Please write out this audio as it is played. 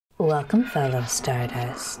Welcome, fellow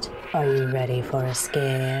Stardust. Are you ready for a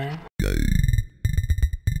scare?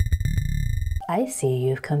 I see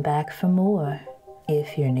you've come back for more.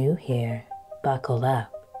 If you're new here, buckle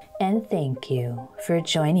up. And thank you for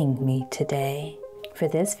joining me today. For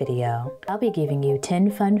this video, I'll be giving you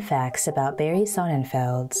 10 fun facts about Barry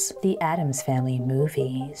Sonnenfeld's The Addams Family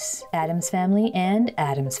movies, Addams Family and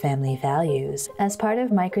Addams Family Values, as part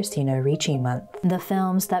of my Christina Ricci month, the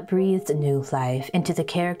films that breathed new life into the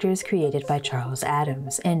characters created by Charles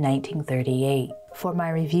Addams in 1938. For my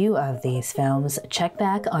review of these films, check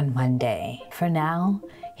back on Monday. For now,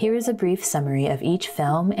 here is a brief summary of each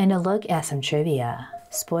film and a look at some trivia.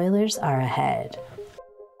 Spoilers are ahead.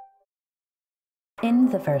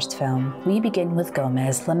 In the first film, we begin with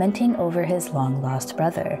Gomez lamenting over his long-lost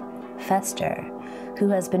brother, Fester, who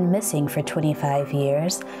has been missing for 25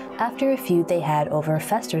 years after a feud they had over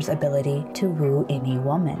Fester's ability to woo any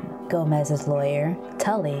woman. Gomez's lawyer,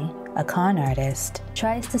 Tully, a con artist,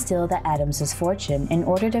 tries to steal the Addams' fortune in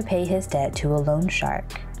order to pay his debt to a loan shark,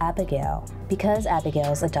 Abigail. Because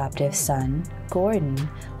Abigail's adoptive son, Gordon,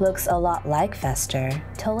 looks a lot like Fester,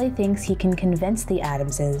 Tully thinks he can convince the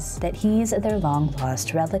Addamses that he's their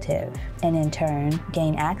long-lost relative, and in turn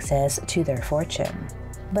gain access to their fortune.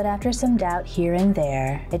 But after some doubt here and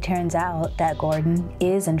there, it turns out that Gordon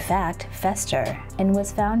is in fact Fester and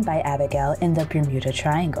was found by Abigail in the Bermuda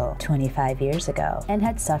Triangle 25 years ago and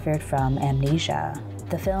had suffered from amnesia.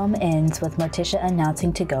 The film ends with Morticia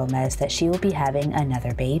announcing to Gomez that she will be having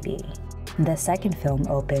another baby. The second film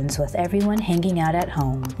opens with everyone hanging out at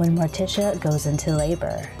home when Morticia goes into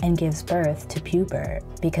labor and gives birth to Pubert.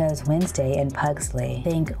 Because Wednesday and Pugsley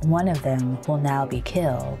think one of them will now be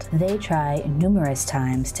killed, they try numerous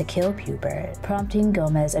times to kill Pubert, prompting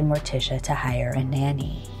Gomez and Morticia to hire a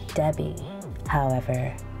nanny, Debbie.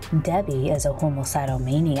 However, Debbie is a homicidal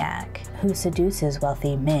maniac who seduces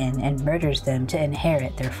wealthy men and murders them to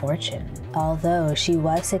inherit their fortune. Although she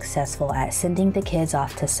was successful at sending the kids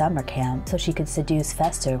off to summer camp so she could seduce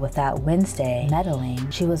Fester without Wednesday meddling,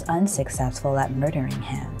 she was unsuccessful at murdering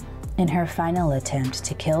him. In her final attempt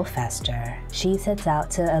to kill Fester, she sets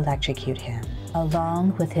out to electrocute him,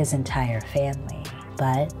 along with his entire family.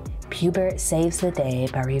 But Pubert saves the day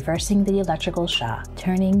by reversing the electrical shock,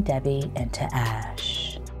 turning Debbie into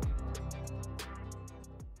ash.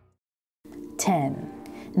 10.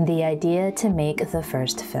 The idea to make the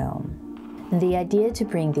first film. The idea to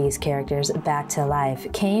bring these characters back to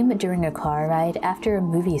life came during a car ride after a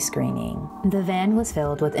movie screening. The van was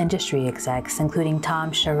filled with industry execs, including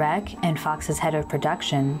Tom Sharek and Fox's head of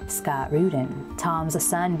production, Scott Rudin. Tom's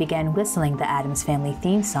son began whistling the Addams Family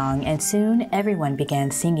theme song, and soon everyone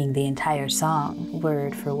began singing the entire song,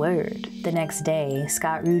 word for word. The next day,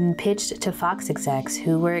 Scott Rudin pitched to Fox execs,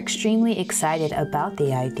 who were extremely excited about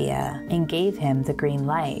the idea and gave him the green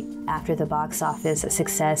light. After the box office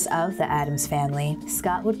success of the Addams Family,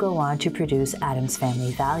 Scott would go on to produce Addams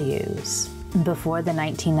Family Values. Before the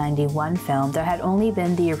 1991 film, there had only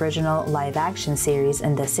been the original live-action series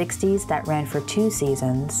in the 60s that ran for 2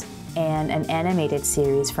 seasons, and an animated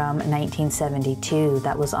series from 1972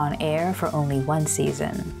 that was on air for only 1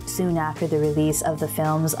 season. Soon after the release of the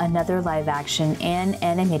films, another live-action and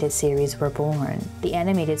animated series were born. The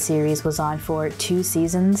animated series was on for 2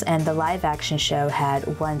 seasons, and the live-action show had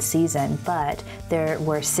 1 season, but there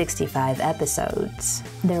were 65 episodes.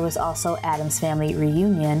 There was also Addams Family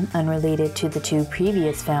Reunion, unrelated to the 2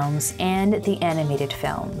 previous films, and the animated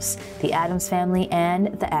films, The Addams Family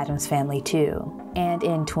and The Addams Family 2. And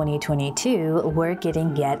in 2022, we're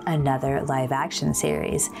getting yet another live-action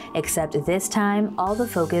series, except this time, all the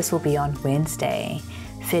focus will be on Wednesday.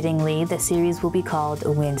 Fittingly, the series will be called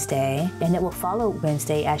Wednesday, and it will follow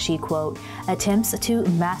Wednesday as she, quote, attempts to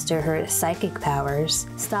master her psychic powers,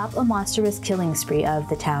 stop a monstrous killing spree of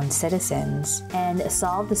the town's citizens, and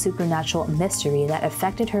solve the supernatural mystery that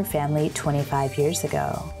affected her family 25 years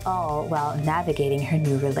ago, all while navigating her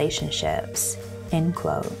new relationships. End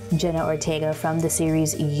quote. Jenna Ortega from the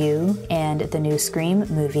series You and the new Scream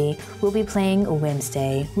movie will be playing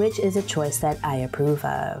Wednesday, which is a choice that I approve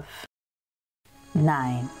of.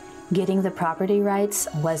 9. Getting the property rights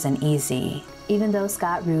wasn't easy. Even though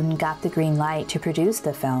Scott Rudin got the green light to produce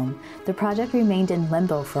the film, the project remained in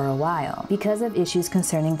limbo for a while because of issues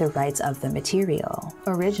concerning the rights of the material.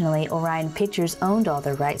 Originally, Orion Pictures owned all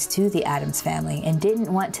the rights to the Addams Family and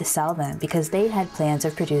didn't want to sell them because they had plans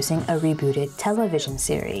of producing a rebooted television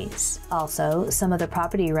series. Also, some of the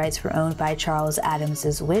property rights were owned by Charles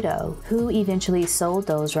Addams' widow, who eventually sold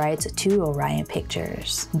those rights to Orion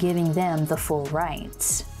Pictures, giving them the full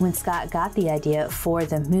rights. When Scott got the idea for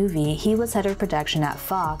the movie, he was head of production at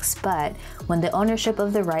Fox, but when the ownership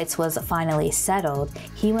of the rights was finally settled,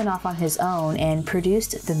 he went off on his own and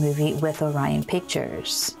produced the movie with Orion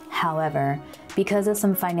Pictures. However, because of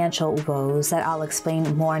some financial woes that I'll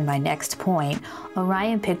explain more in my next point,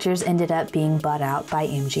 Orion Pictures ended up being bought out by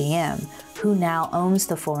MGM, who now owns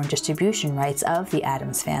the foreign distribution rights of the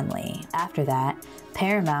Addams Family. After that,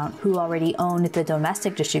 Paramount, who already owned the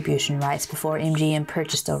domestic distribution rights before MGM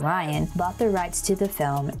purchased Orion, bought the rights to the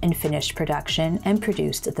film and finished production and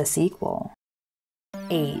produced the sequel.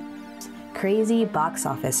 8. Crazy box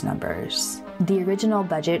office numbers. The original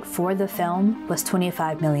budget for the film was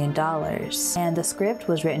 $25 million, and the script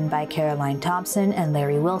was written by Caroline Thompson and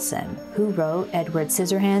Larry Wilson, who wrote Edward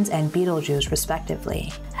Scissorhands and Beetlejuice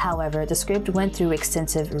respectively. However, the script went through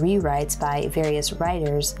extensive rewrites by various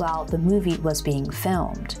writers while the movie was being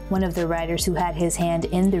filmed. One of the writers who had his hand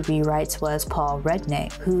in the rewrites was Paul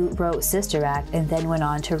Rudnick, who wrote Sister Act and then went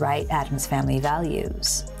on to write Addams Family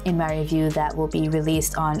Values. In my review that will be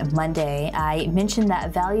released on Monday, I mentioned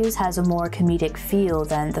that Values has a more comedic feel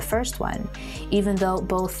than the first one, even though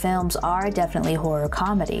both films are definitely horror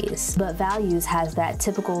comedies. But Values has that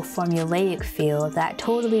typical formulaic feel that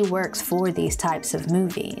totally works for these types of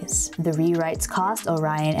movies. The rewrites cost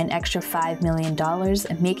Orion an extra $5 million,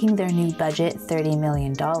 making their new budget $30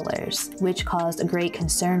 million, which caused a great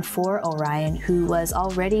concern for Orion, who was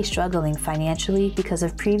already struggling financially because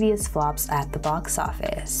of previous flops at the box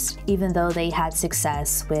office. Even though they had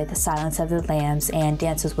success with Silence of the Lambs and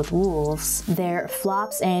Dances with Wolves, their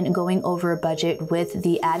flops and going over budget with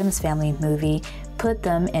the Addams Family movie put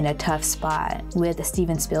them in a tough spot. With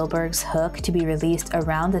Steven Spielberg's Hook to be released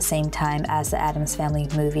around the same time as the Addams Family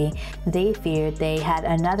movie, they feared they had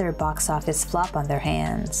another box office flop on their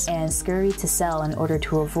hands and scurried to sell in order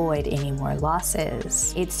to avoid any more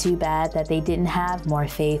losses. It's too bad that they didn't have more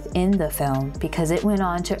faith in the film, because it went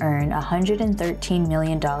on to earn $113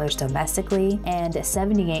 million domestically and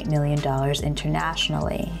 $78 million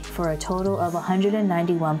internationally, for a total of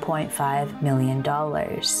 $191.5 million.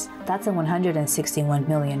 That's a $161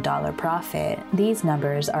 million profit. These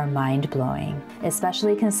numbers are mind-blowing,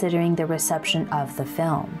 especially considering the reception of the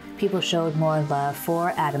film. People showed more love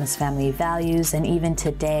for Addams Family Values, and even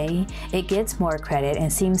today, it gets more credit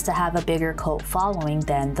and seems to have a bigger cult following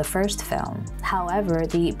than the first film. However,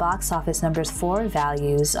 the box office numbers for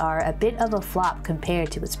Values are a bit of a flop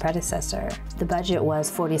compared to its predecessor. The budget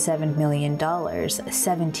was $47 million,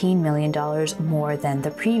 $17 million more than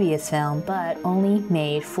the previous film, but only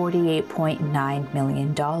made $48.9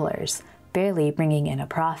 million, barely bringing in a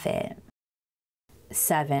profit.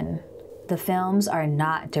 7. The films are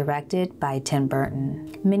not directed by Tim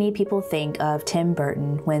Burton. Many people think of Tim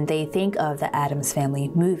Burton when they think of the Addams Family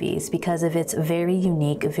movies because of its very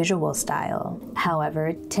unique visual style.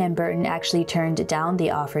 However, Tim Burton actually turned down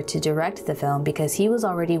the offer to direct the film because he was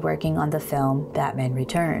already working on the film Batman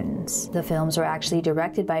Returns. The films were actually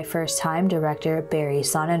directed by first-time director Barry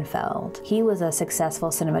Sonnenfeld. He was a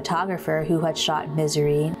successful cinematographer who had shot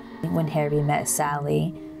Misery, When Harry Met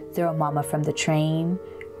Sally, Throw Mama from the Train,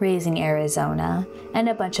 Raising Arizona, and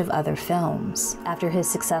a bunch of other films. After his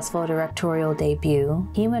successful directorial debut,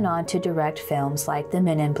 he went on to direct films like the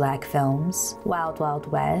Men in Black films, Wild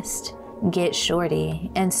Wild West, Get Shorty,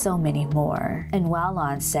 and so many more. And while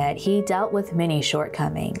on set, he dealt with many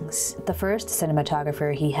shortcomings. The first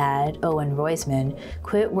cinematographer he had, Owen Roisman,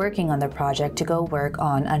 quit working on the project to go work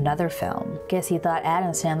on another film. Guess he thought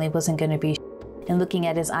Addams Family wasn't gonna be and looking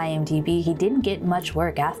at his IMDb, he didn't get much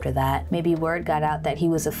work after that. Maybe word got out that he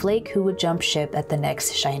was a flake who would jump ship at the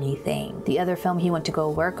next shiny thing. The other film he went to go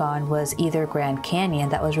work on was either Grand Canyon,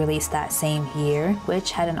 that was released that same year,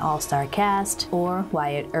 which had an all-star cast, or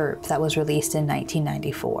Wyatt Earp, that was released in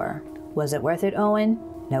 1994. Was it worth it, Owen?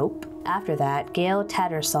 Nope. After that, Gail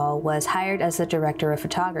Tattersall was hired as the director of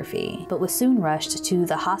photography, but was soon rushed to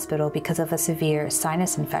the hospital because of a severe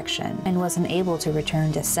sinus infection and was unable to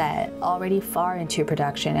return to set. Already far into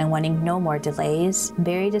production and wanting no more delays,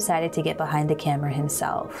 Barry decided to get behind the camera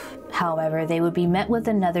himself. However, they would be met with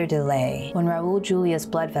another delay when Raul Julia's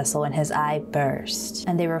blood vessel in his eye burst,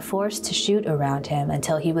 and they were forced to shoot around him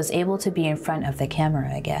until he was able to be in front of the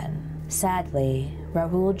camera again. Sadly,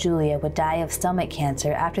 Raul Julia would die of stomach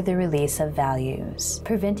cancer after the release of Values,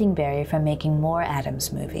 preventing Barry from making more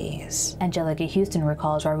Addams movies. Angelica Houston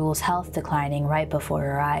recalls Raul's health declining right before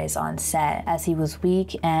her eyes on set, as he was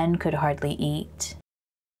weak and could hardly eat.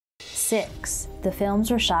 6. The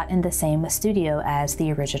films were shot in the same studio as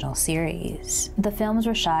the original series. The films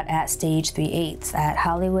were shot at Stage 3/8 at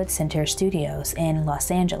Hollywood Center Studios in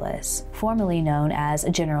Los Angeles, formerly known as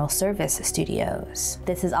General Service Studios.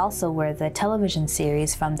 This is also where the television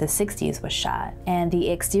series from the 60s was shot, and the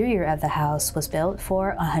exterior of the house was built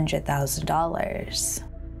for $100,000.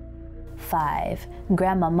 5.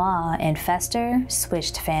 Grandmama and Fester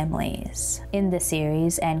switched families. In the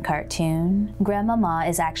series and cartoon, Grandmama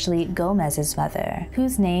is actually Gomez's mother,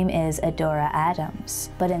 whose name is Adora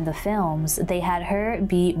Addams, but in the films, they had her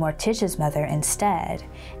be Morticia's mother instead,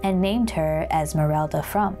 and named her Esmeralda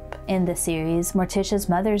Frump. In the series, Morticia's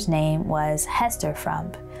mother's name was Hester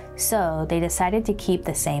Frump, so they decided to keep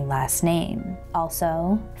the same last name.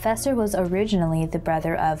 Also, Fester was originally the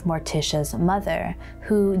brother of Morticia's mother,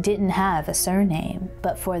 who didn't have a surname,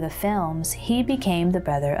 but for the films, he became the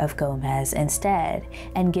brother of Gomez instead,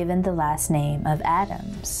 and given the last name of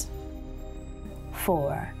Addams.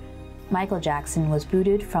 4. Michael Jackson was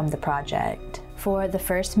booted from the project. For the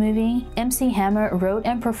first movie, MC Hammer wrote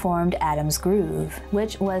and performed Addams Groove,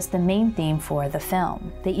 which was the main theme for the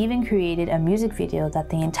film. They even created a music video that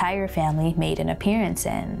the entire family made an appearance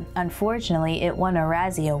in. Unfortunately, it won a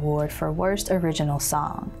Razzie Award for Worst Original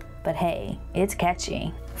Song. But hey, it's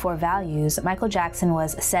catchy. For Values, Michael Jackson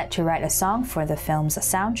was set to write a song for the film's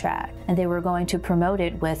soundtrack, and they were going to promote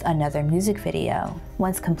it with another music video.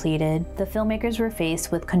 Once completed, the filmmakers were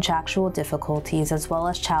faced with contractual difficulties as well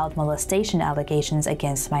as child molestation allegations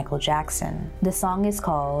against Michael Jackson. The song is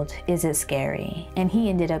called Is It Scary? And he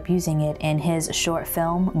ended up using it in his short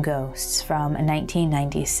film Ghosts from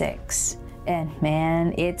 1996. And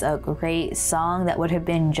man, it's a great song that would have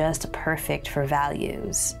been just perfect for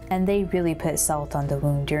Values. And they really put salt on the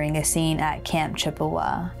wound during a scene at Camp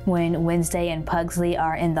Chippewa. When Wednesday and Pugsley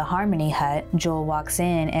are in the Harmony Hut, Joel walks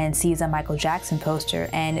in and sees a Michael Jackson poster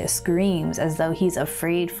and screams as though he's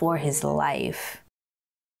afraid for his life.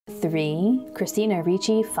 3. Christina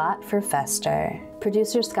Ricci fought for Fester.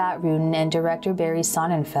 Producer Scott Rudin and director Barry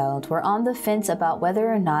Sonnenfeld were on the fence about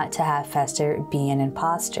whether or not to have Fester be an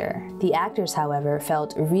imposter. The actors, however,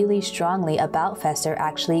 felt really strongly about Fester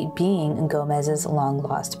actually being Gomez's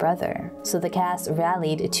long-lost brother. So the cast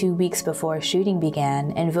rallied 2 weeks before shooting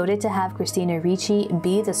began and voted to have Christina Ricci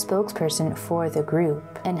be the spokesperson for the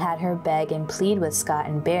group, and had her beg and plead with Scott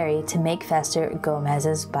and Barry to make Fester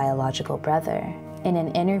Gomez's biological brother. In an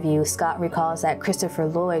interview, Scott recalls that Christopher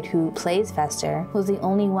Lloyd, who plays Fester, was the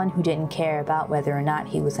only one who didn't care about whether or not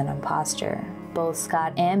he was an imposter. Both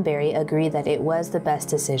Scott and Barry agree that it was the best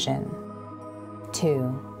decision.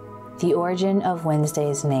 2. The origin of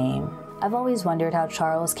Wednesday's name. I've always wondered how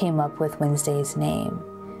Charles came up with Wednesday's name.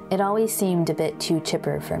 It always seemed a bit too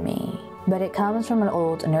chipper for me, but it comes from an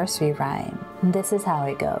old nursery rhyme. This is how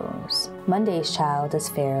it goes. Monday's child is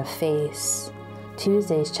fair of face.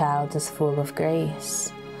 Tuesday's child is full of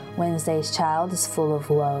grace. Wednesday's child is full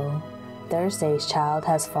of woe. Thursday's child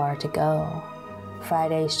has far to go.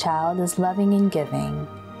 Friday's child is loving and giving.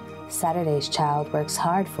 Saturday's child works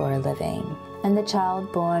hard for a living. And the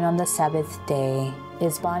child born on the Sabbath day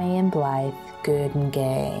is bonny and blithe, good and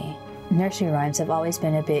gay. Nursery rhymes have always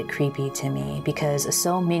been a bit creepy to me because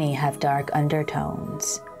so many have dark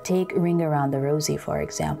undertones. Take Ring Around the Rosie, for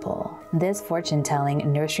example. This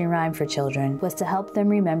fortune-telling nursery rhyme for children was to help them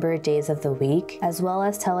remember days of the week, as well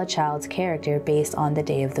as tell a child's character based on the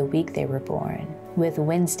day of the week they were born. With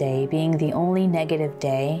Wednesday being the only negative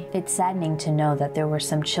day, it's saddening to know that there were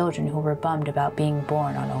some children who were bummed about being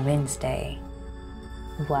born on a Wednesday.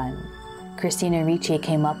 1. Christina Ricci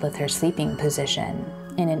came up with her sleeping position.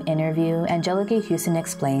 In an interview, Angelica Houston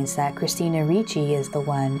explains that Christina Ricci is the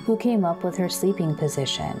one who came up with her sleeping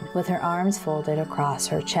position, with her arms folded across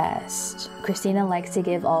her chest. Christina likes to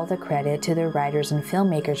give all the credit to the writers and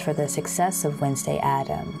filmmakers for the success of Wednesday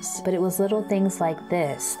Addams, but it was little things like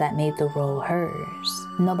this that made the role hers.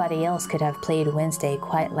 Nobody else could have played Wednesday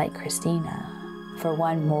quite like Christina. For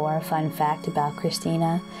one more fun fact about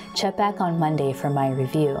Christina, check back on Monday for my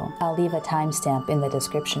review. I'll leave a timestamp in the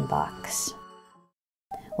description box.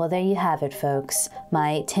 Well, there you have it, folks.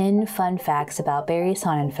 My 10 fun facts about Barry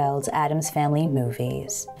Sonnenfeld's Addams Family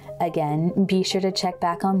movies. Again, be sure to check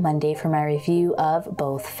back on Monday for my review of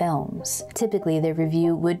both films. Typically, the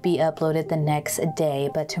review would be uploaded the next day,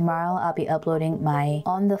 but tomorrow I'll be uploading my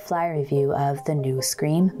on-the-fly review of the new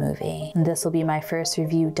Scream movie. This will be my first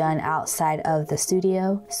review done outside of the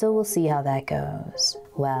studio, so we'll see how that goes.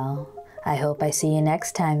 Well, I hope I see you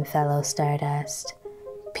next time, fellow Stardust.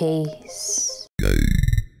 Peace.